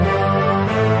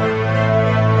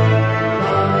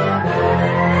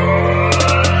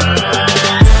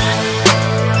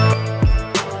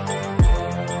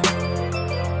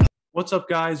What's up,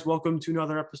 guys? Welcome to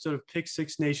another episode of Pick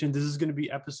Six Nation. This is going to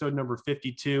be episode number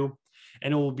 52,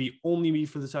 and it will be only me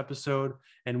for this episode.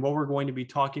 And what we're going to be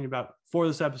talking about for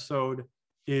this episode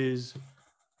is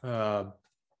week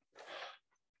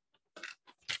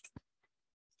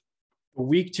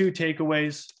 2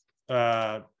 takeaways,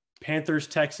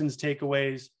 Panthers-Texans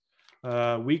takeaways,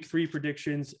 week 3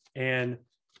 predictions, and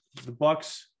the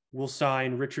Bucs will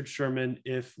sign Richard Sherman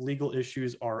if legal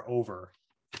issues are over.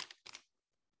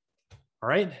 All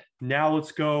right, now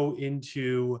let's go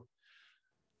into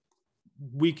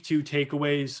week 2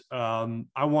 takeaways.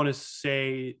 I want to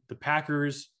say the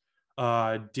Packers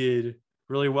did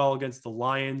really well against the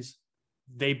Lions.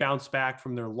 They bounced back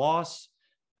from their loss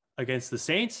against the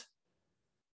Saints.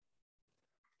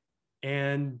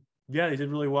 And yeah, they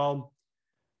did really well.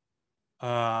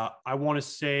 I want to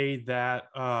say that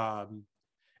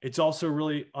it's also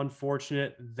really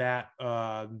unfortunate that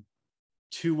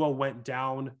Tua went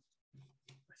down.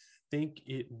 I think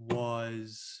it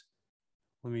was,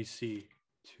 let me see,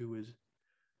 with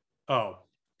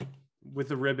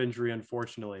the rib injury,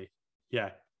 unfortunately. Yeah.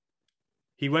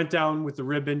 He went down with the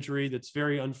rib injury. That's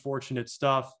very unfortunate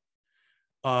stuff.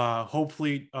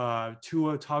 Hopefully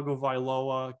Tua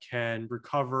Tagovailoa can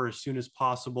recover as soon as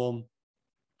possible.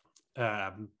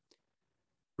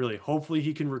 Really, hopefully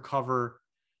he can recover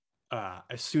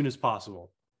as soon as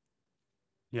possible.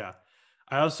 Yeah.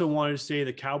 I also wanted to say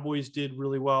the Cowboys did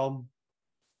really well.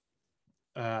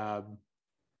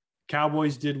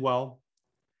 Cowboys did well.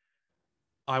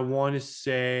 I want to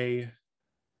say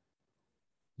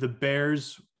the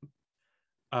Bears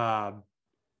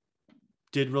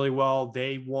did really well.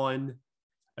 They won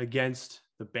against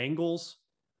the Bengals.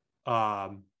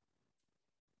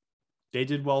 They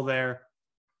did well there.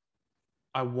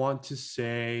 I want to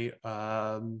say,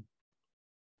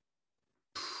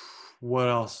 what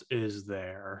else is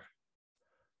there?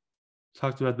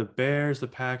 Talked about the Bears, the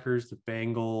Packers, the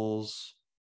Bengals.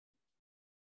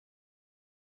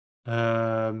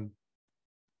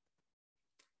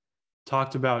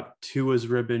 Talked about Tua's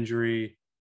rib injury.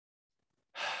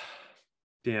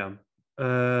 Damn.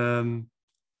 Who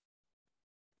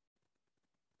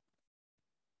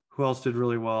else did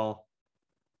really well?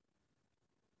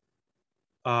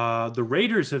 The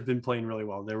Raiders have been playing really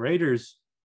well. The Raiders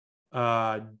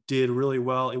did really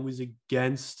well. It was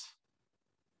against,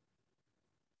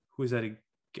 who was that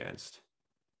against?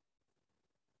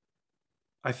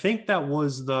 I think that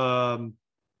was the,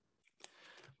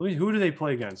 who do they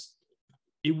play against?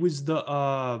 It was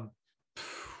the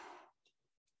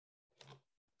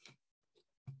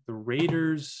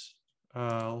Raiders.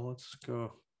 Let's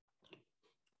go.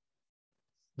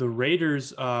 The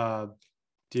Raiders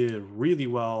did really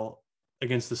well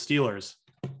against the Steelers.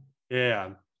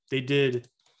 Yeah, they did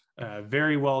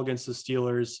very well against the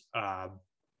Steelers.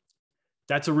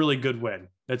 That's a really good win.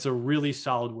 That's a really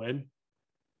solid win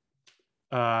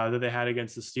that they had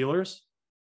against the Steelers.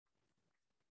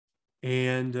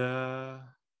 And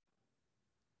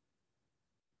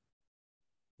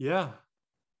yeah.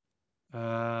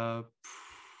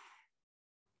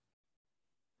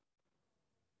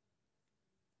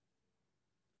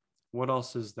 What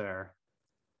else is there?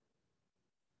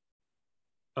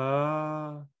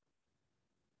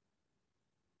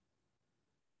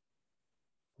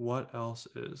 What else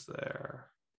is there?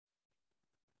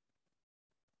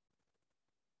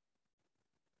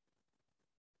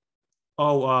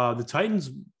 The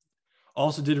Titans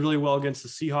also did really well against the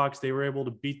Seahawks. They were able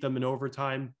to beat them in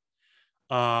overtime.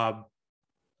 Well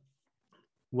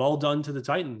done to the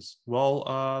Titans.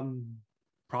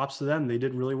 Props to them. They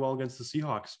did really well against the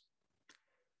Seahawks.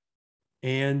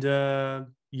 And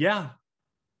yeah,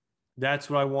 that's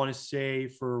what I want to say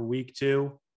for week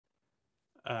 2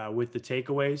 with the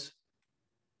takeaways.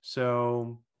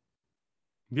 So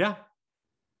yeah.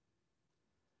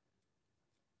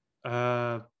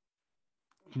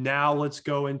 Now let's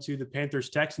go into the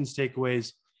Panthers-Texans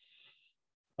takeaways.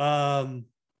 The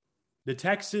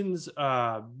Texans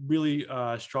really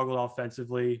struggled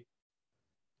offensively,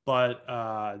 but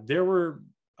there were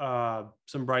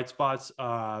some bright spots.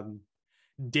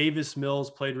 Davis Mills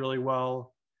played really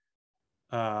well.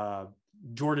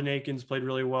 Jordan Akins played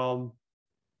really well.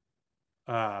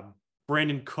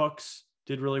 Brandon Cooks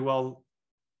did really well.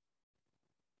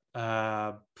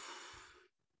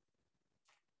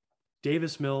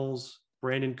 Davis Mills,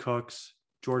 Brandon Cooks,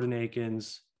 Jordan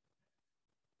Akins.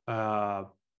 Who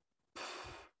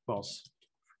else?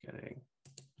 Forgetting.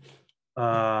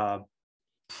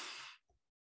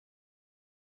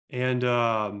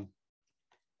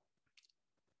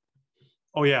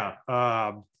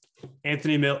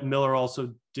 Anthony Miller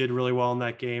also did really well in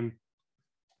that game.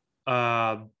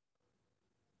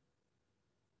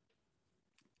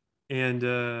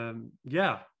 And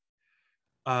yeah,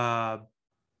 uh,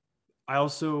 I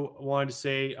also wanted to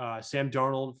say Sam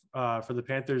Darnold for the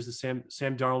Panthers. Sam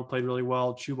Darnold played really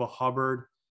well. Chuba Hubbard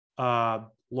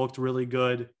looked really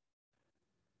good.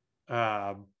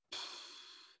 Um,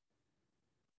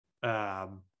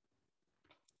 um,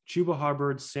 Chuba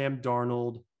Hubbard, Sam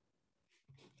Darnold,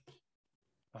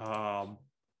 um,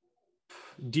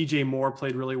 DJ Moore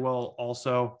played really well.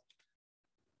 Also,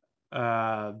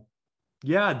 uh,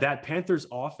 yeah, that Panthers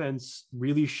offense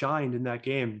really shined in that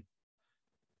game,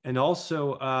 and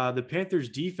also the Panthers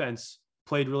defense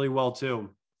played really well too.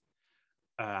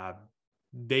 Uh,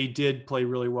 they did play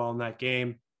really well in that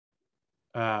game.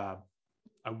 Uh,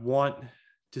 I want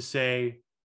to say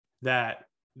that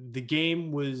the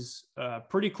game was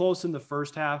pretty close in the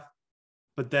first half,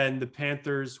 but then the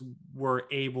Panthers were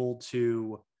able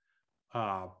to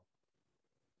uh,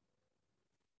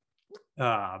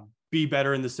 uh, be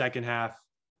better in the second half.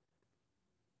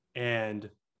 And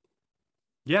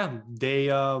yeah, they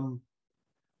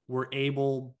were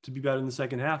able to be better in the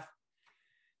second half.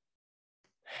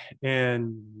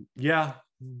 And yeah,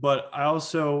 but I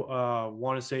also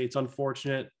want to say it's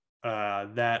unfortunate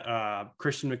that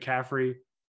Christian McCaffrey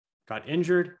got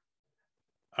injured.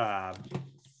 Let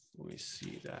me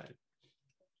see that.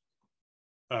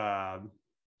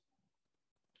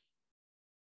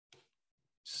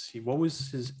 See, what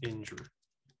was his injury?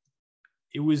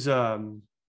 It was a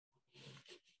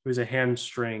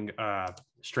hamstring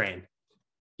strain.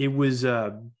 It was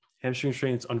a hamstring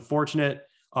strain. It's unfortunate.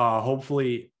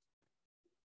 Hopefully,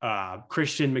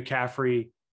 Christian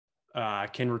McCaffrey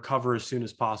can recover as soon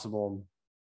as possible.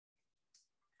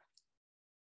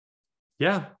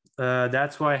 Yeah,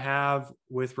 that's what I have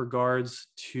with regards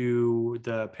to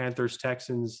the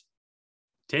Panthers-Texans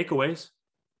takeaways.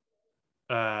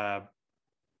 Yeah,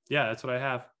 that's what I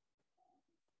have.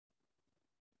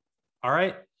 All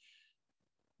right.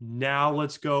 Now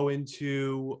let's go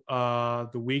into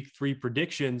the week 3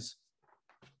 predictions.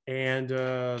 And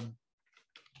yeah,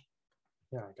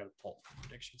 I got to pull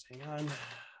predictions. Hang on.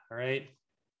 All right.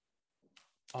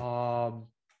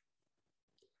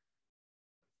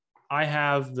 I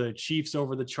have the Chiefs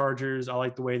over the Chargers. I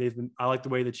like the way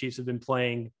the Chiefs have been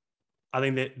playing. I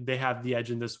think that they have the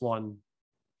edge in this one.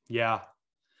 Yeah.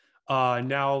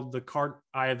 Now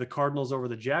I have the Cardinals over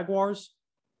the Jaguars.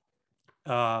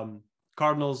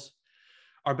 Cardinals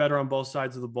are better on both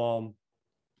sides of the ball.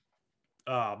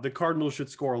 The Cardinals should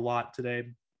score a lot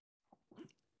today.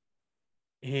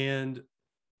 And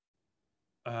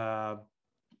yeah,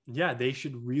 they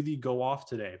should really go off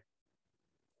today.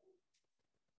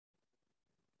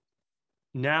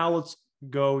 Now let's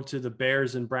go to the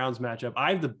Bears and Browns matchup.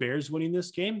 I have the Bears winning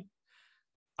this game.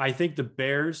 I think the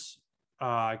Bears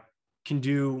I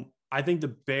think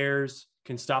the Bears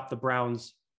can stop the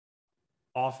Browns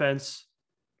offense.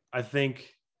 I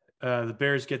think the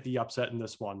Bears get the upset in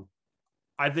this one.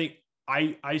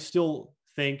 I still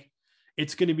think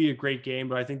it's going to be a great game,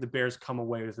 but I think the Bears come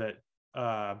away with it,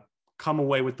 come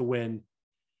away with the win.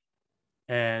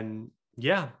 And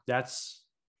yeah, that's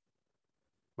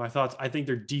my thoughts. I think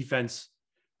their defense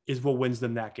is what wins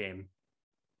them that game.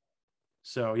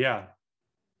 So yeah.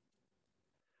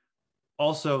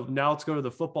 Also, now let's go to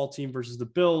the football team versus the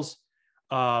Bills.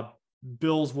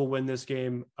 Bills will win this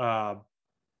game. I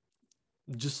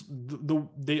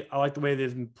like the way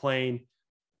they've been playing.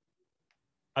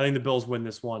 I think the Bills win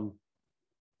this one.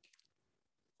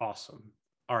 Awesome.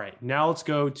 All right, now let's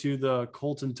go to the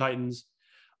Colts and Titans.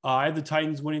 I have the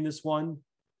Titans winning this one.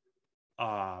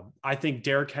 I think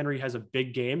Derrick Henry has a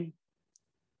big game.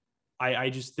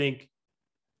 I just think,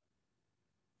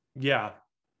 yeah,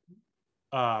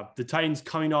 the Titans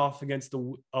coming off against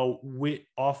a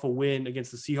win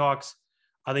against the Seahawks.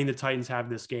 I think the Titans have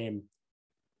this game.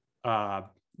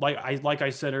 Like I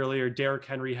said earlier, Derrick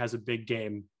Henry has a big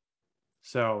game.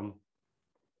 So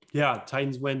yeah,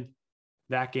 Titans win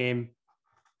that game.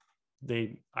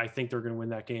 I think they're going to win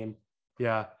that game.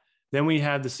 Yeah. Then we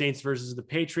have the Saints versus the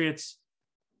Patriots.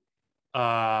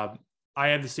 I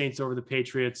have the Saints over the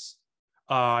Patriots.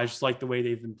 I just like the way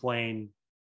they've been playing.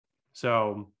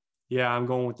 So yeah, I'm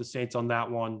going with the Saints on that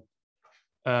one.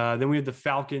 Then we have the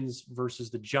Falcons versus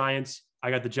the Giants.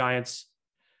 I got the Giants.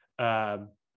 I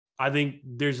think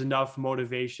there's enough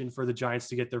motivation for the Giants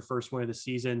to get their first win of the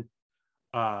season.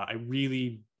 I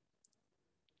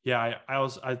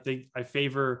think I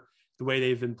favor the way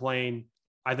they've been playing.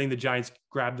 I think the Giants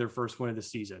grabbed their first win of the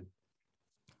season.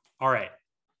 All right.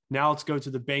 Now let's go to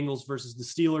the Bengals versus the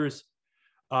Steelers.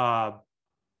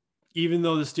 Even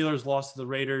though the Steelers lost to the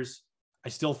Raiders, I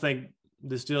still think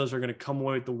the Steelers are going to come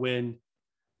away with the win.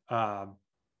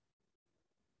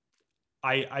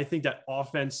 I think that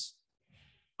offense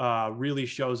really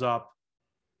shows up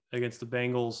against the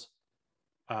Bengals.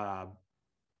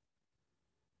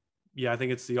 Yeah, I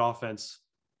think it's the offense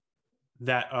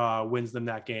that wins them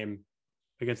that game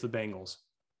against the Bengals.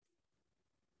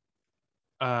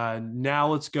 Now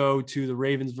let's go to the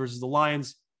Ravens versus the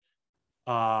Lions.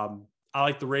 I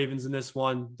like the Ravens in this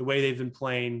one. The way they've been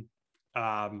playing,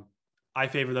 I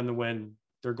favor them to win.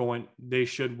 They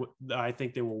should. I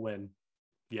think they will win.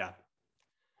 Yeah.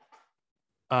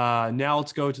 Now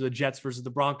let's go to the Jets versus the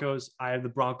Broncos. I have the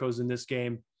Broncos in this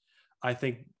game. I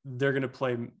think they're going to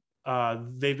play.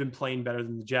 They've been playing better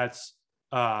than the Jets.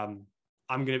 I'm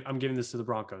giving this to the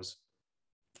Broncos.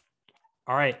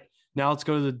 All right. Now let's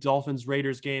go to the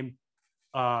Dolphins-Raiders game.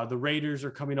 The Raiders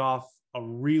are coming off a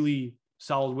really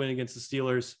solid win against the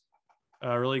Steelers.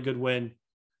 A really good win.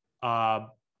 The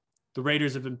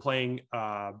Raiders have been playing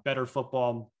better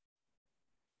football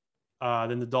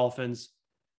than the Dolphins.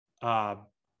 I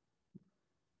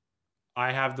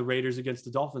have the Raiders against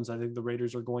the Dolphins. I think the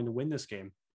Raiders are going to win this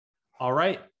game. All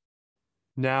right.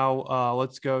 Now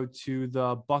let's go to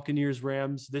the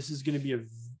Buccaneers-Rams. This is going to be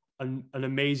an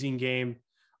amazing game.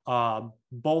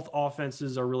 Both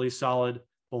offenses are really solid.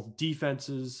 Both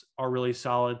defenses are really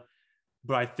solid.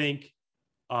 But I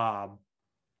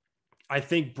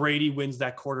think Brady wins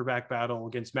that quarterback battle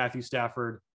against Matthew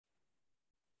Stafford.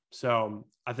 So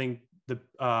I think the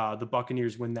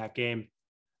Buccaneers win that game.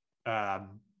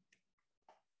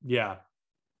 Yeah.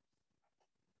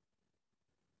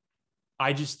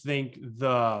 I just think it's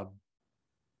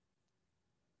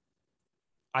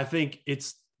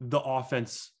the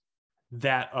offense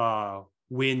that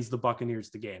wins the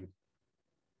Buccaneers the game.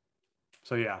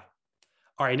 So yeah.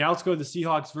 All right, now let's go to the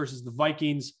Seahawks versus the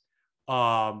Vikings.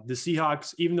 The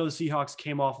Seahawks, even though the Seahawks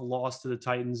came off a loss to the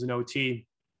Titans in OT,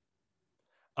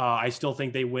 I still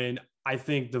think they win. I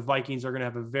think the Vikings are going to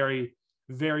have a very,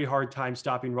 very hard time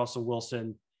stopping Russell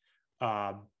Wilson.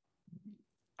 I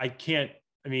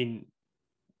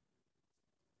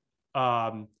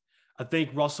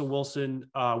think Russell Wilson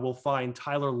will find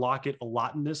Tyler Lockett a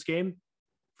lot in this game,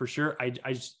 for sure. I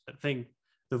just think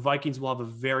the Vikings will have a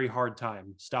very hard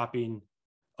time stopping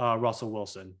Russell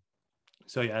Wilson.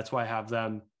 So, yeah, that's why I have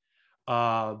them.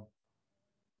 I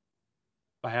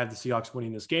have the Seahawks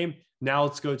winning this game. Now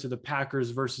let's go to the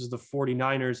Packers versus the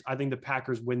 49ers. I think the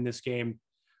Packers win this game.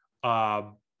 I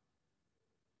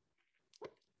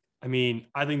think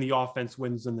the offense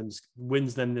wins them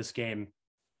this game.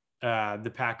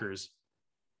 The Packers.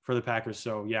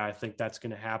 So, yeah, I think that's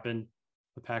going to happen.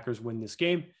 The Packers win this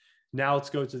game. Now let's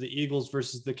go to the Eagles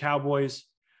versus the Cowboys.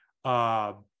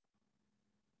 I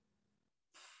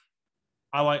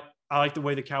like the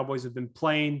way the Cowboys have been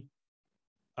playing.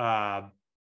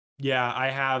 Yeah, I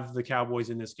have the Cowboys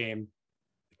in this game.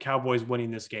 The Cowboys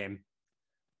winning this game.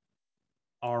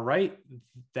 All right.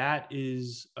 That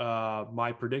is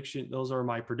my prediction. Those are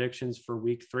my predictions for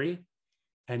week 3.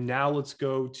 And now let's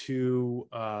go to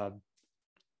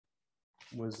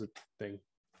what is the thing?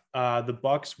 The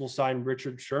Bucs will sign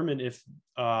Richard Sherman if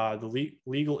the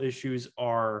legal issues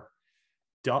are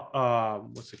are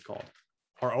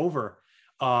over.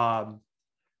 Adding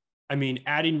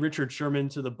Richard Sherman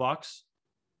to the Bucs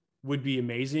would be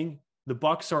amazing. The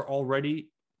Bucs are already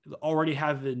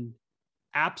have an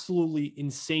absolutely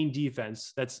insane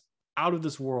defense that's out of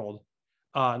this world,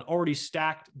 an already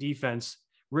stacked defense.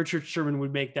 Richard Sherman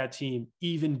would make that team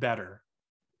even better.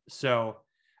 So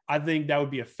I think that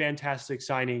would be a fantastic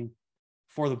signing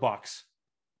for the Bucs.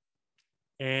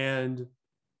 And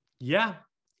yeah,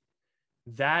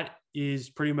 that is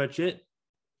pretty much it.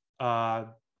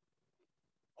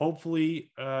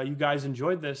 Hopefully you guys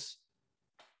enjoyed this.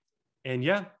 And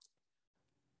yeah.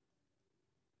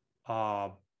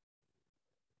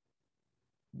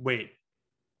 Wait,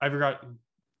 I forgot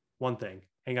one thing.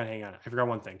 Hang on. I forgot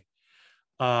one thing.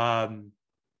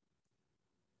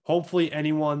 Hopefully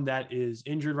anyone that is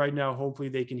injured right now, hopefully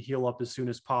they can heal up as soon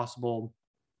as possible.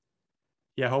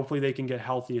 Yeah, hopefully they can get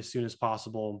healthy as soon as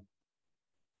possible.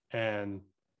 And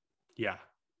yeah.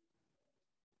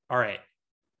 All right.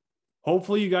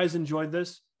 Hopefully you guys enjoyed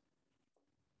this.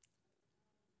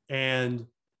 And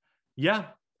yeah,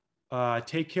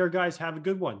 take care, guys. Have a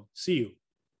good one. See you.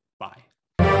 Bye.